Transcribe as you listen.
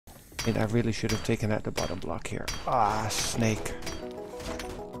And I really should have taken out the bottom block here. Ah, snake.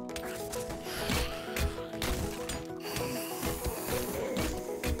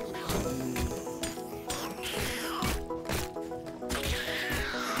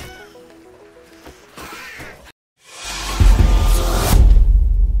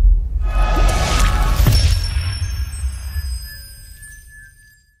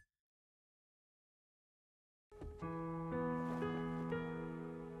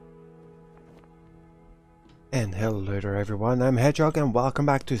 And hello there everyone, I'm Hedgehog and welcome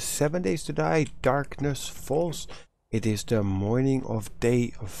back to 7 Days to Die, Darkness Falls. It is the morning of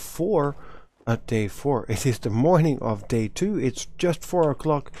day 4, day 4, it is the morning of day 2, it's just 4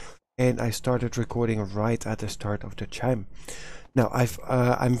 o'clock and I started recording right at the start of the chime. Now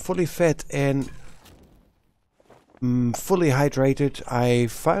I'm fully fed and fully hydrated. I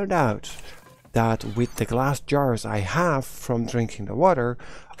found out that with the glass jars I have from drinking the water,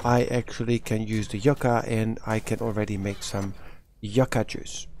 I actually can use the yucca and I can already make some yucca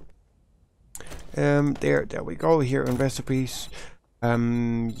juice. There we go, here in recipes.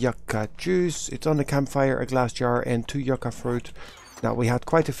 Yucca juice, it's on the campfire, a glass jar and 2 yucca fruit. Now we had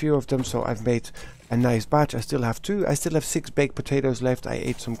quite a few of them, so I've made a nice batch. I still have 2. I still have 6 baked potatoes left. I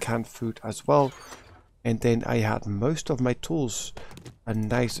ate some canned food as well. And then I had most of my tools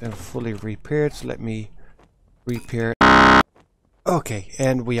nice and fully repaired. So let me repair. Okay,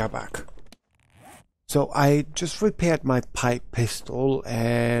 and we are back. So I just repaired my pipe pistol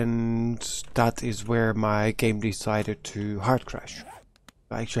and that is where my game decided to hard crash.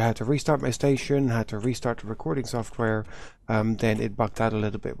 I actually had to restart my station, had to restart the recording software, then it bugged out a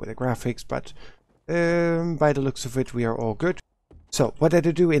little bit with the graphics, but by the looks of it we are all good. So what did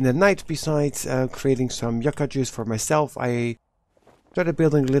I do in the night besides creating some yucca juice for myself? I started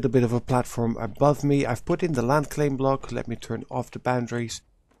building a little bit of a platform above me. I've put in the land claim block. Let me turn off the boundaries.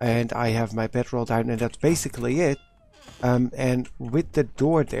 And I have my bedroll down and that's basically it. And with the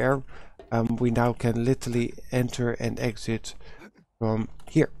door there, we now can literally enter and exit from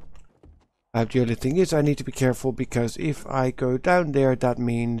here. The only thing is I need to be careful because if I go down there, that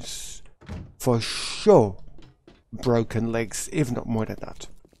means for sure broken legs, if not more than that.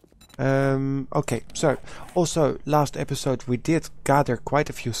 Okay, so also last episode we did gather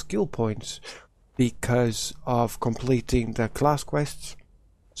quite a few skill points because of completing the class quests.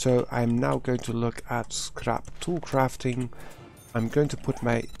 So I'm now going to look at scrap tool crafting. I'm going to put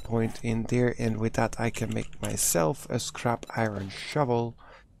my point in there and with that I can make myself a scrap iron shovel,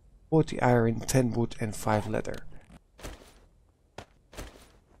 40 iron, 10 wood and 5 leather.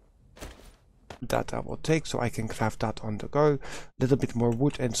 That I will take so I can craft that on the go. A little bit more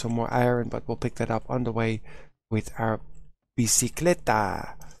wood and some more iron, but we'll pick that up on the way with our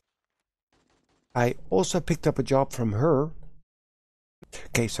bicicleta. I also picked up a job from her.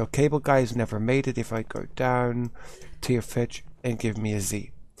 Okay, so cable guys never made it. If I go down, tier fetch and give me a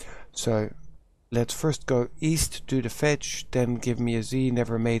Z. So let's first go east, do the fetch, then give me a Z,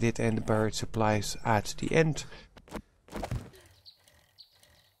 never made it, and the buried supplies at the end.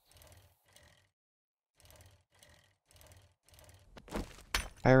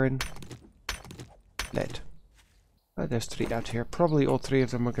 Iron, lead. Oh, there's 3 out here. Probably all 3 of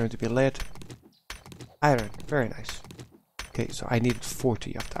them are going to be lead. Iron, very nice. Okay, so I needed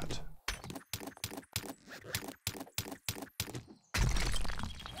 40 of that.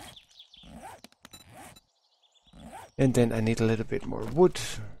 And then I need a little bit more wood.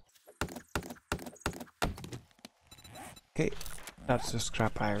 Okay, that's a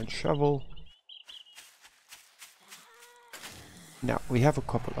scrap iron shovel. Now we have a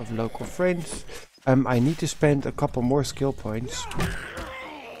couple of local friends. I need to spend a couple more skill points.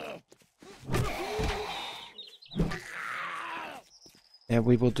 And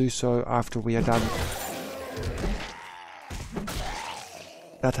we will do so after we are done.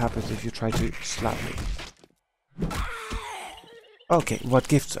 That happens if you try to slap me. Okay, what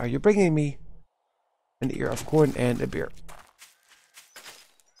gifts are you bringing me? An ear of corn and a beer.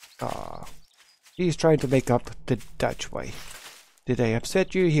 Ah, he's trying to make up the Dutch way. Did I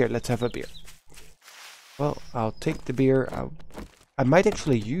upset you? Here, let's have a beer. Well, I'll take the beer. I might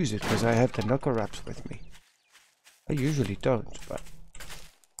actually use it because I have the knuckle wraps with me. I usually don't, but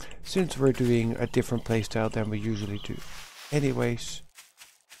since we're doing a different playstyle than we usually do. Anyways.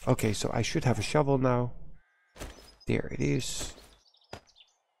 Okay, so I should have a shovel now. There it is.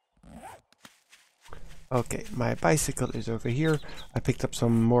 Okay, my bicycle is over here. I picked up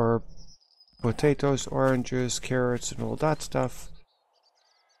some more potatoes, oranges, carrots and all that stuff.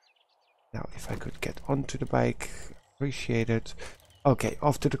 Now if I could get onto the bike, appreciate it. Okay,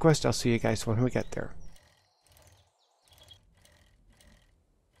 off to the quest. I'll see you guys when we get there.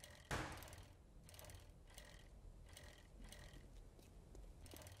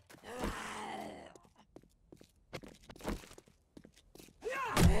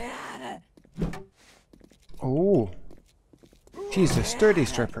 She's a sturdy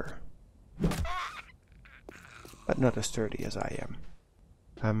stripper. But not as sturdy as I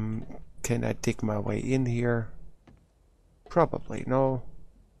am. Can I dig my way in here? Probably no.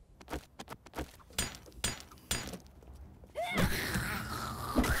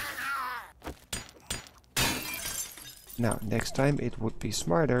 Now, next time it would be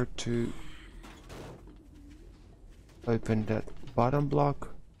smarter to open that bottom block.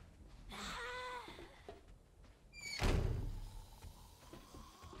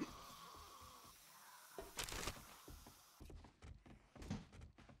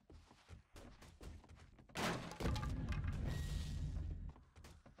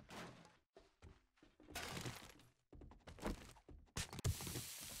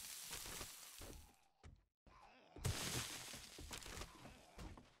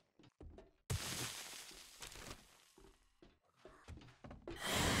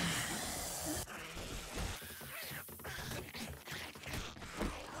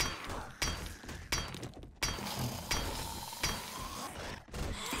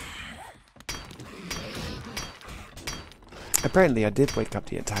 Apparently I did wake up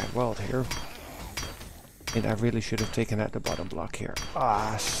the entire world here. And I really should have taken out the bottom block here.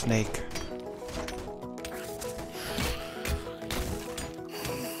 Ah, snake.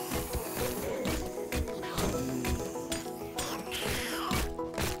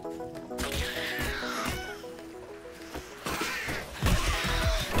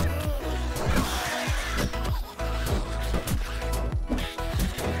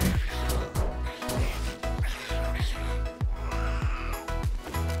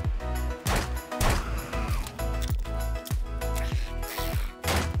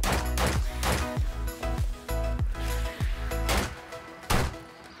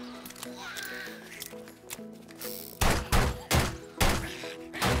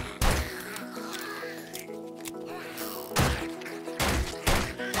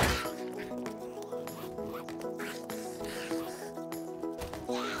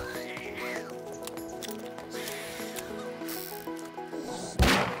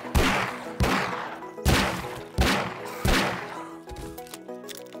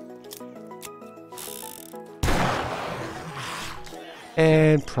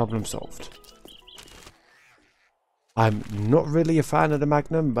 And problem solved. I'm not really a fan of the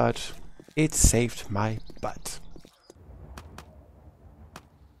Magnum, but it saved my butt.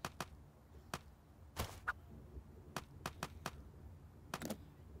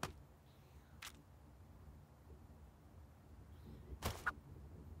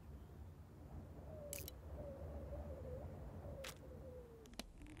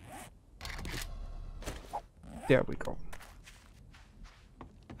 There we go.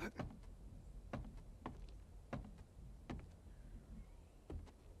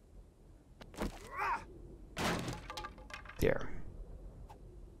 There.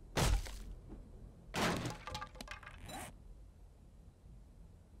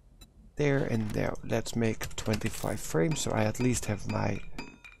 There and there. Let's make 25 frames so I at least have my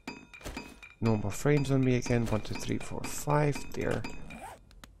normal frames on me again. 1, 2, 3, 4, 5. There.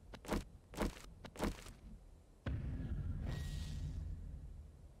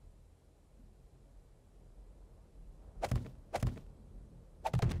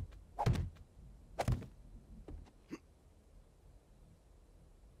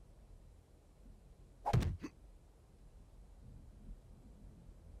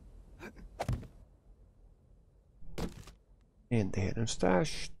 And the hidden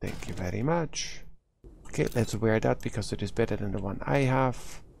stash, thank you very much. Okay, let's wear that because it is better than the one I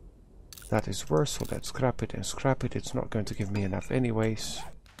have. That is worse, so let's scrap it and scrap it. It's not going to give me enough anyways.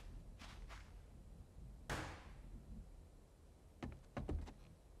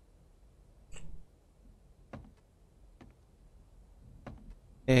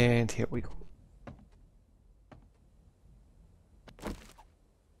 And here we go.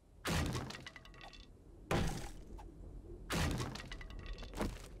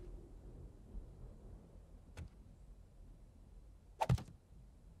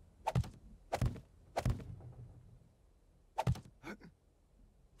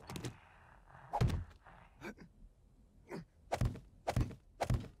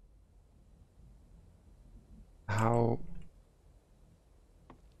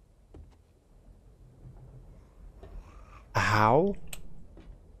 How?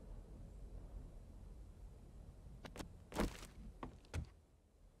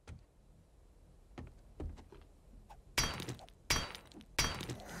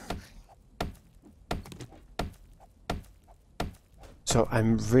 So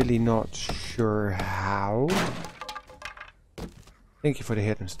I'm really not sure how. Thank you for the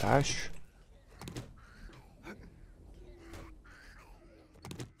hidden stash.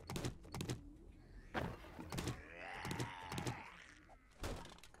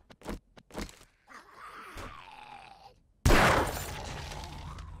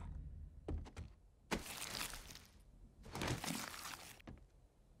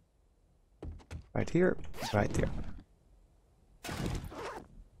 Right here, right there.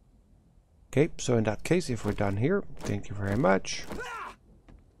 Okay, so in that case, if we're done here, thank you very much.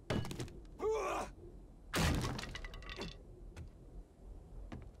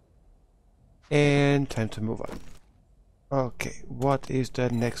 And time to move on. Okay, what is the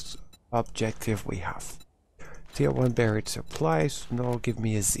next objective we have? Tier 1 buried supplies. No, give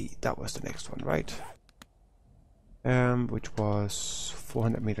me a Z. That was the next one, right? Which was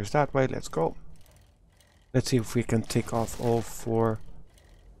 400 meters that way. Let's go. Let's see if we can tick off all 4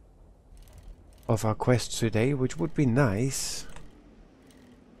 of our quests today, which would be nice.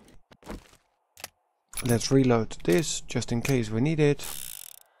 Let's reload this just in case we need it.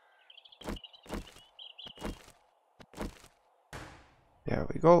 There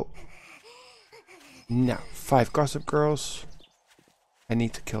we go. Now, 5 gossip girls. I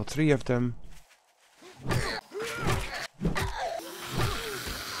need to kill 3 of them.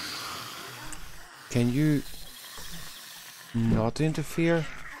 Can you not interfere?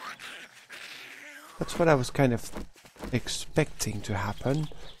 That's what I was kind of expecting to happen.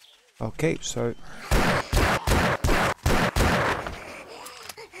 Okay, so...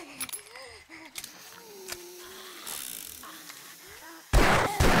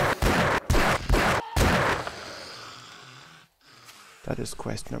 that is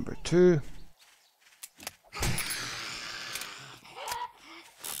quest number 2.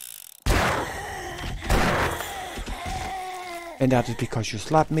 And that is because you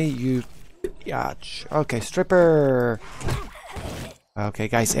slapped me, you... Yatch. Okay, stripper! Okay,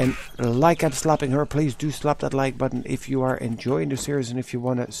 guys, and like I'm slapping her, please do slap that like button if you are enjoying the series and if you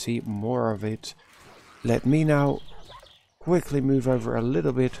want to see more of it. Let me now quickly move over a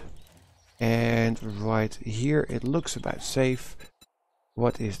little bit. And right here, it looks about safe.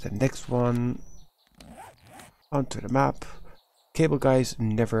 What is the next one? Onto the map. Cable guys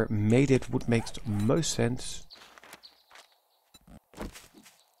never made it, would make most sense.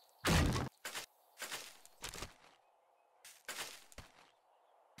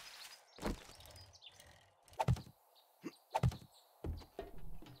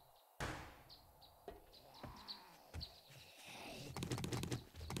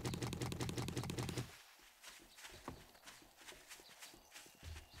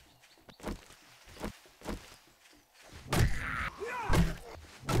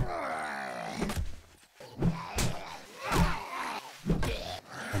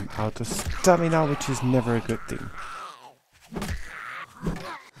 Out of stamina, which is never a good thing.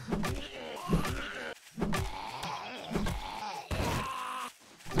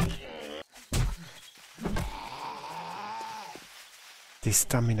 This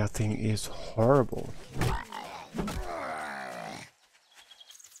stamina thing is horrible.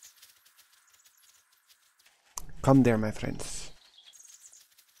 Come there, my friends.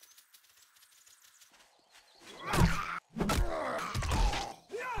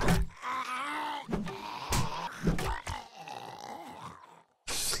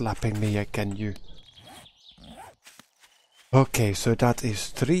 Slapping me again, you. Okay, so that is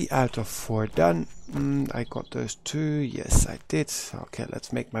 3 out of 4 done. I got those 2. Yes, I did. Okay,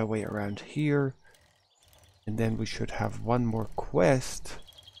 let's make my way around here. And then we should have one more quest.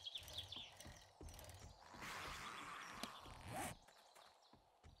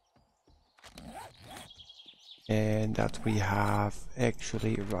 And that we have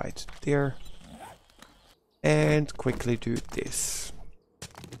actually right there. And quickly do this.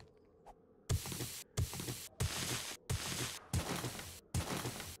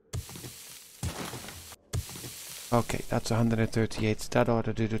 Okay, that's 138. That ought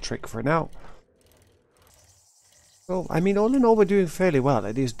to do the trick for now. Well, I mean, all in all, we're doing fairly well.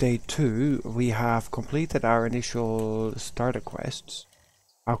 It is day 2. We have completed our initial starter quests,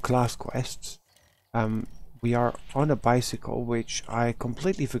 our class quests. We are on a bicycle, which I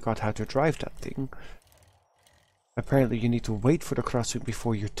completely forgot how to drive that thing. Apparently, you need to wait for the crossing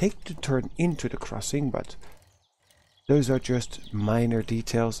before you take the turn into the crossing, but those are just minor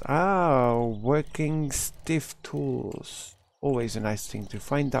details. Ah, working stiff tools. Always a nice thing to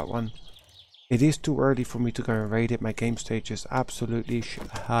find that one. It is too early for me to go and raid it. My game stage is absolutely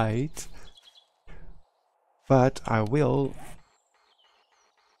shite. But I will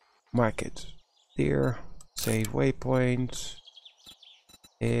mark it there. Save waypoint.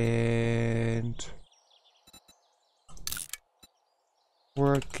 And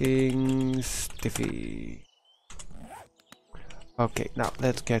working stiffy. Okay, now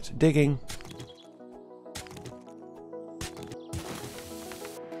let's get digging.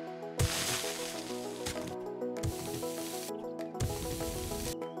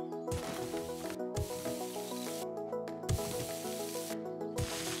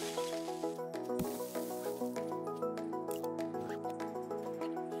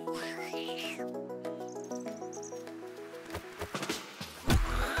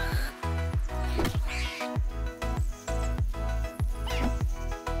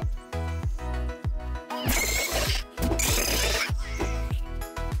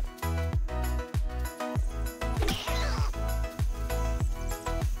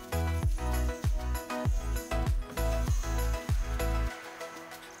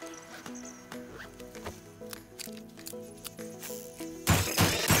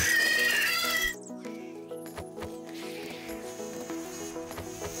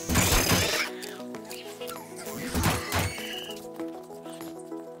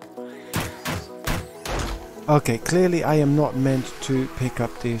 Okay, clearly I am not meant to pick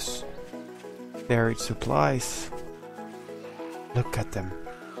up these buried supplies. Look at them.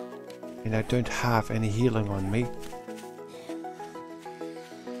 And I don't have any healing on me.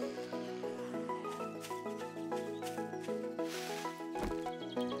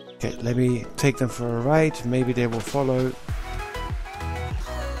 Okay, let me take them for a ride. Maybe they will follow.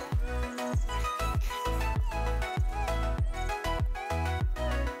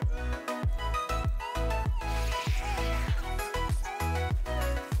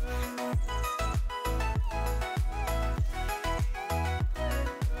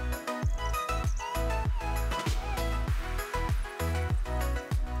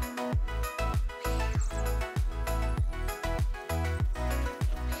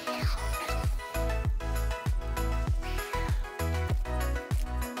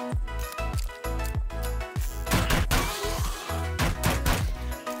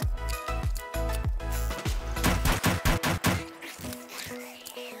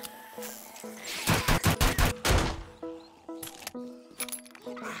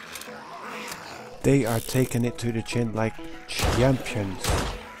 They are taking it to the chin like champions.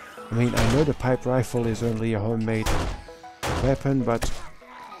 I mean, I know the pipe rifle is only a homemade weapon, but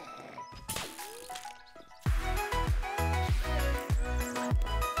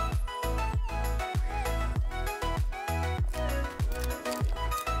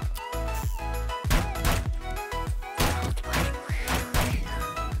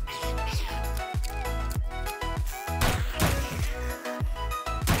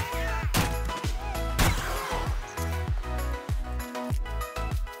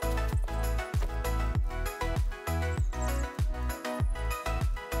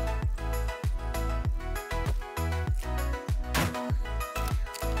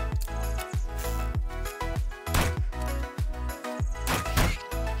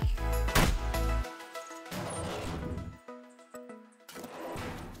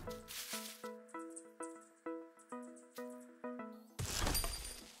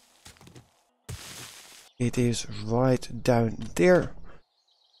it is right down there.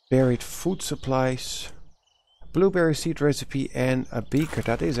 Buried food supplies, blueberry seed recipe and a beaker.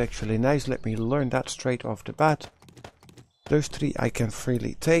 That is actually nice. Let me learn that straight off the bat. Those three I can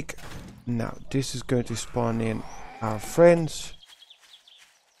freely take. Now this is going to spawn in our friends.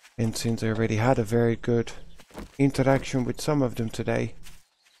 And since I already had a very good interaction with some of them today,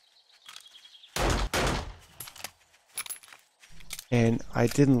 and I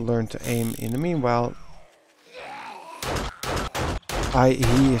didn't learn to aim in the meanwhile,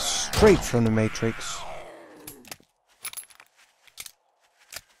 he is straight from the Matrix.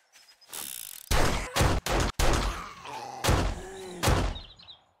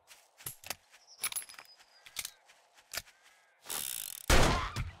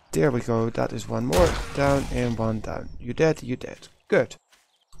 There we go, that is one more down and one down. You dead, you dead. Good.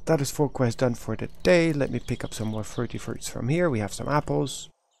 That is 4 quests done for the day. Let me pick up some more fruity fruits from here. We have some apples.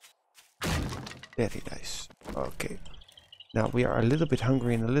 Very nice. Okay. Now we are a little bit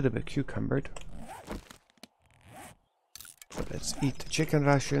hungry and a little bit cucumbered. So let's eat the chicken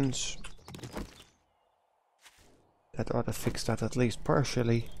rations. That ought to fix that at least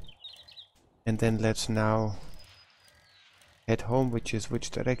partially. And then let's now head home, which is which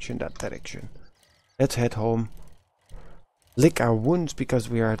direction? That direction. Let's head home. Lick our wounds because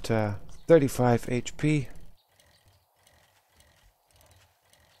we are at 35 HP.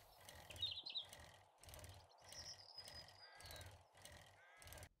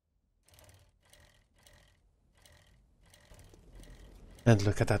 And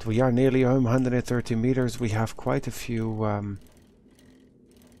look at that, we are nearly home, 130 meters. We have quite a few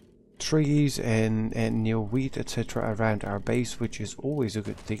trees and new wheat, etc. around our base, which is always a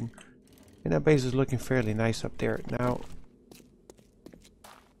good thing. And our base is looking fairly nice up there. Now,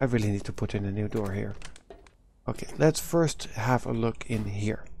 I really need to put in a new door here. Okay, let's first have a look in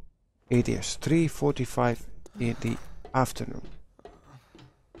here. It is 3:45 in the afternoon.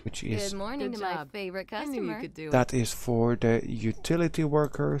 Which is good morning to my favorite customer. That is for the utility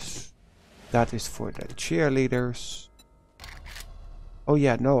workers. That is for the cheerleaders. Oh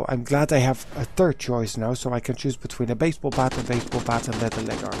yeah, no, I'm glad I have a third choice now, so I can choose between a baseball bat and leather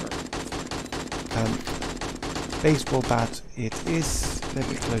leg armor. Baseball bat it is. Let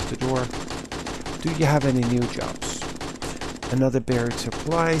me close the door. Do you have any new jobs? Another buried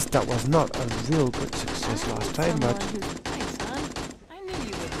supplies. That was not a real good success last time, but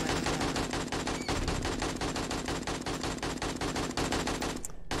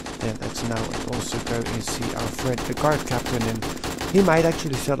and let's now also go and see our friend the guard captain, and he might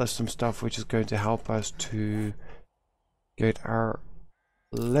actually sell us some stuff which is going to help us to get our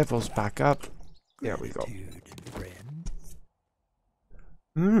levels back up. There we go.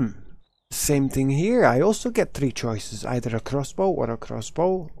 Friend. Same thing here. I also get 3 choices, either a crossbow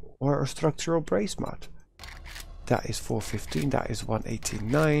or a structural brace mod. That is 415, that is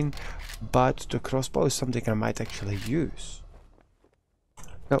 189, but the crossbow is something I might actually use.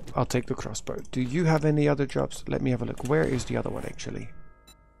 No, I'll take the crossbow. Do you have any other jobs? Let me have a look. Where is the other one actually?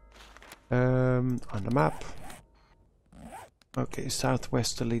 On the map. Okay,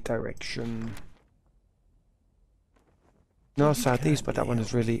 southwesterly direction. No, southeast, but that one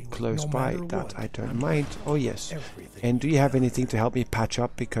is really close by. That I don't mind. Oh yes. And do you have anything to help me patch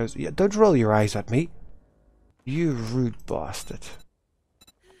up? Because yeah, don't roll your eyes at me. You rude bastard.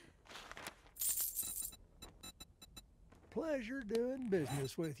 Pleasure doing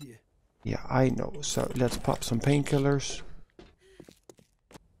business with you. Yeah, I know. So let's pop some painkillers.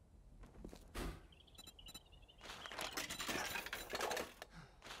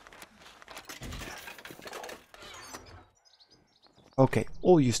 Okay,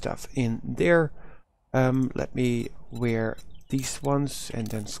 all your stuff in there. Let me wear these ones and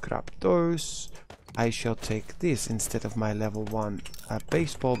then scrap those. I shall take this instead of my level 1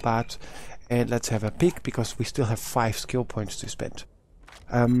 baseball bat. And let's have a pick because we still have 5 skill points to spend.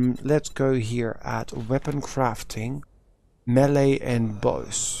 Let's go here at weapon crafting, melee and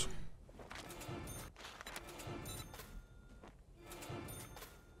bows.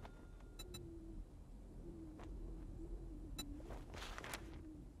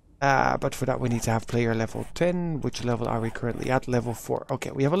 But for that we need to have player level 10. Which level are we currently at? Level 4. Okay,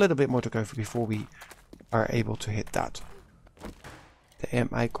 we have a little bit more to go before we are able to hit that. The M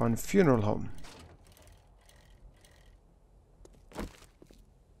Icon Funeral Home.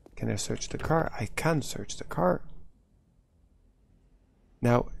 Can I search the car? I can search the car.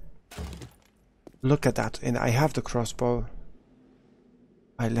 Now, look at that. And I have the crossbow.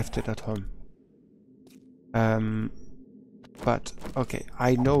 I left it at home. But, okay,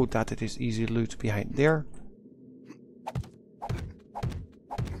 I know that it is easy loot behind there.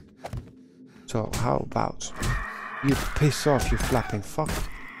 So, how about you piss off, you flapping fuck?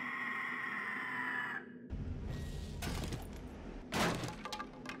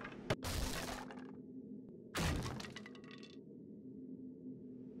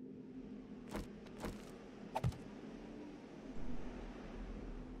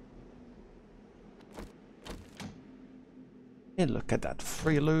 And look at that,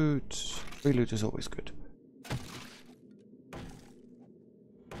 free loot. Free loot is always good.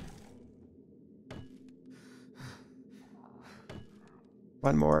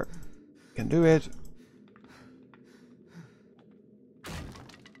 One more. Can do it.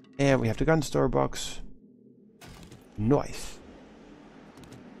 And we have the gun store box. Nice.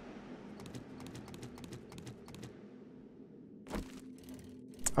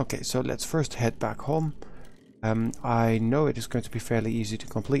 Okay, so let's first head back home. I know it is going to be fairly easy to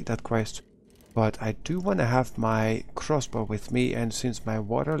complete that quest, but I do want to have my crossbow with me, and since my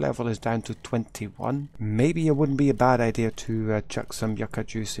water level is down to 21, maybe it wouldn't be a bad idea to chuck some yucca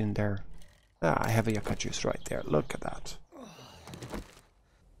juice in there. I have a yucca juice right there, look at that.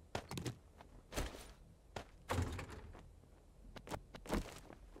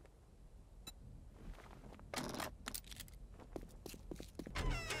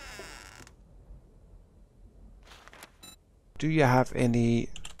 Do you have any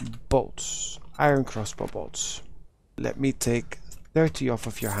bolts? Iron crossbow bolts. Let me take 30 off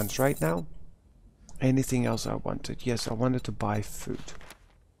of your hands right now. Anything else I wanted? Yes, I wanted to buy food.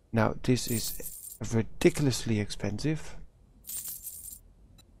 Now, this is ridiculously expensive.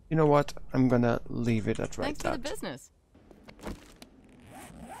 You know what? I'm gonna leave it at right Thanks that. for the business.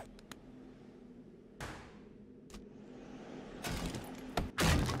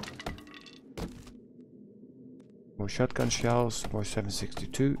 More shotgun shells, more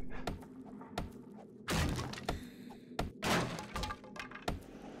 762.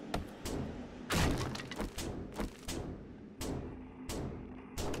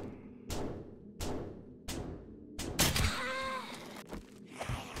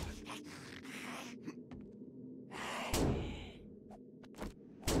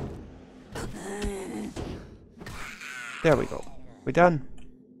 There we go. We're done.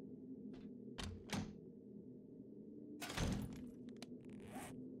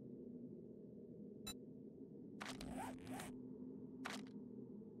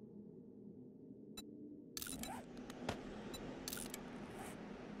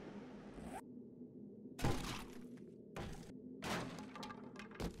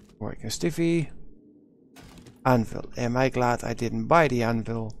 Working stiffy. Anvil. Am I glad I didn't buy the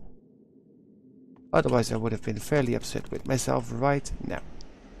anvil? Otherwise I would have been fairly upset with myself right now.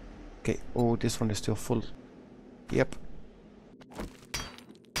 Okay, oh, this one is still full. Yep.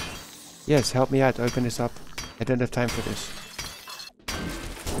 Yes, help me out, open this up. I don't have time for this.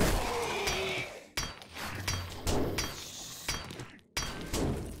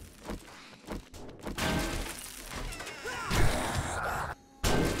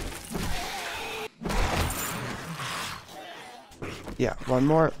 Yeah, one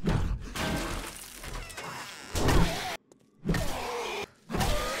more.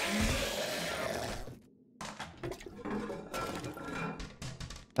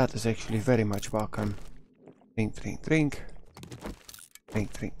 That is actually very much welcome. Drink, drink, drink.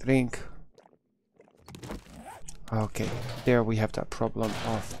 Drink, drink, drink. Okay, there we have that problem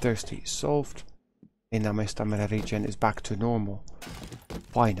of thirsty solved. And now my stamina regen is back to normal.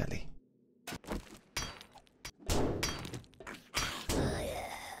 Finally.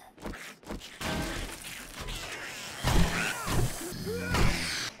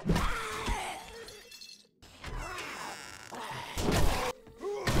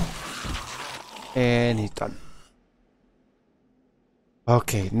 And he's done.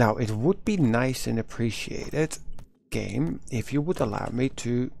 Okay, now it would be nice and appreciated, game, if you would allow me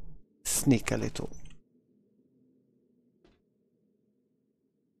to sneak a little.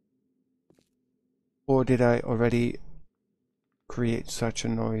 Or did I already create such a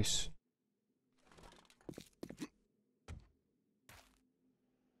noise?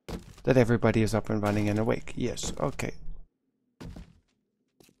 That everybody is up and running and awake. Yes, okay.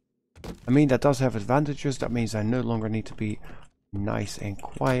 I mean, that does have advantages. That means I no longer need to be nice and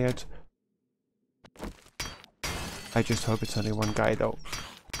quiet. I just hope it's only one guy though.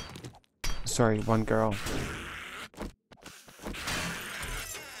 Sorry, one girl.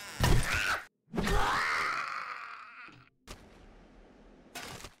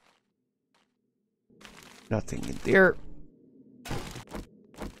 Nothing in there.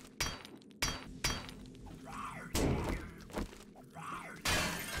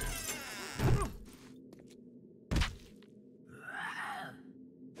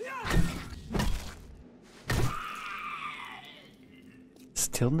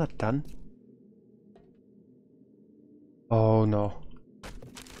 Still not done? Oh no.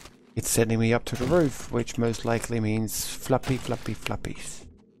 It's sending me up to the roof, which most likely means fluffy, fluffy, fluppies.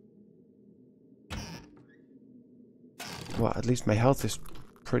 Well, at least my health is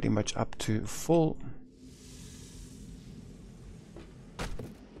pretty much up to full.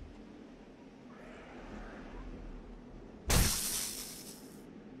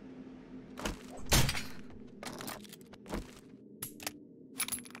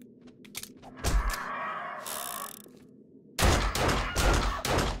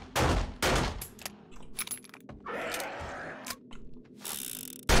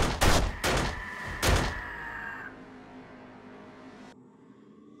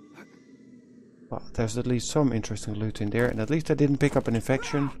 Well, there's at least some interesting loot in there, and at least I didn't pick up an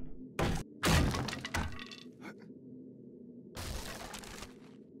infection.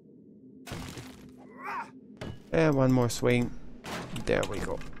 And one more swing. There we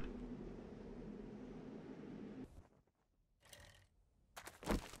go.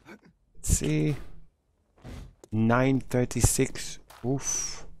 Let's see. 9:36.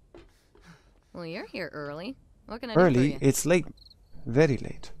 Oof. Well, you're here early. What can I do for Early? you? It's late. Very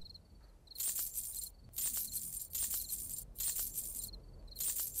late.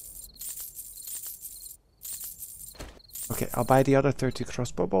 Okay, I'll buy the other 30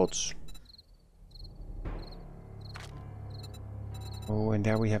 crossbow bolts. Oh, and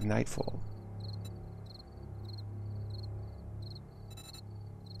there we have nightfall.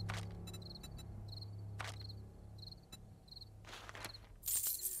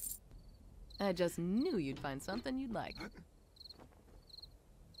 I just knew you'd find something you'd like.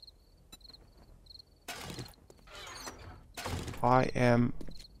 I am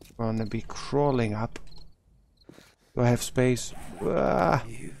gonna be crawling up. Do I have space?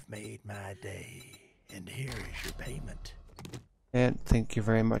 You've made my day, and here is your payment. And thank you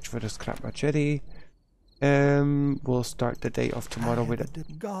very much for the scrap machete. We'll start the day of tomorrow with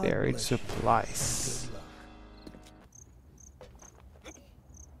a buried supplies.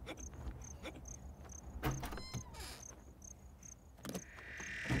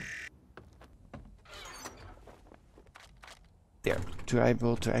 There, to be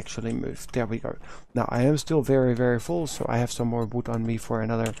able to actually move. There we go. Now I am still very, very full, so I have some more wood on me for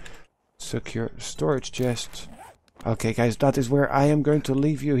another secure storage chest. Okay guys, that is where I am going to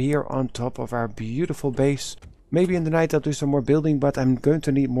leave you here on top of our beautiful base. Maybe in the night I'll do some more building, but I'm going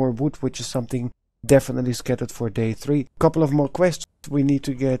to need more wood, which is something definitely scheduled for day 3. Couple of more quests. We need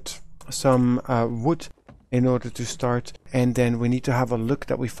to get some wood in order to start, and then we need to have a look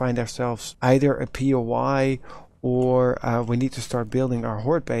that we find ourselves either a POI or we need to start building our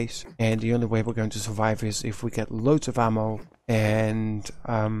horde base, and the only way we're going to survive is if we get loads of ammo, and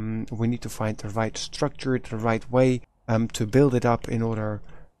we need to find the right structure, the right way to build it up in order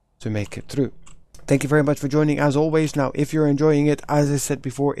to make it through. Thank you very much for joining as always. Now, if you're enjoying it, as I said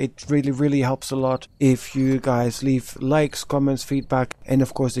before, it really helps a lot if you guys leave likes, comments, feedback, and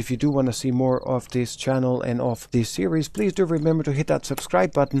of course if you do want to see more of this channel and of this series, please do remember to hit that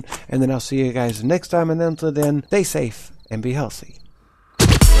subscribe button, and then I'll see you guys next time, and until then, stay safe and be healthy.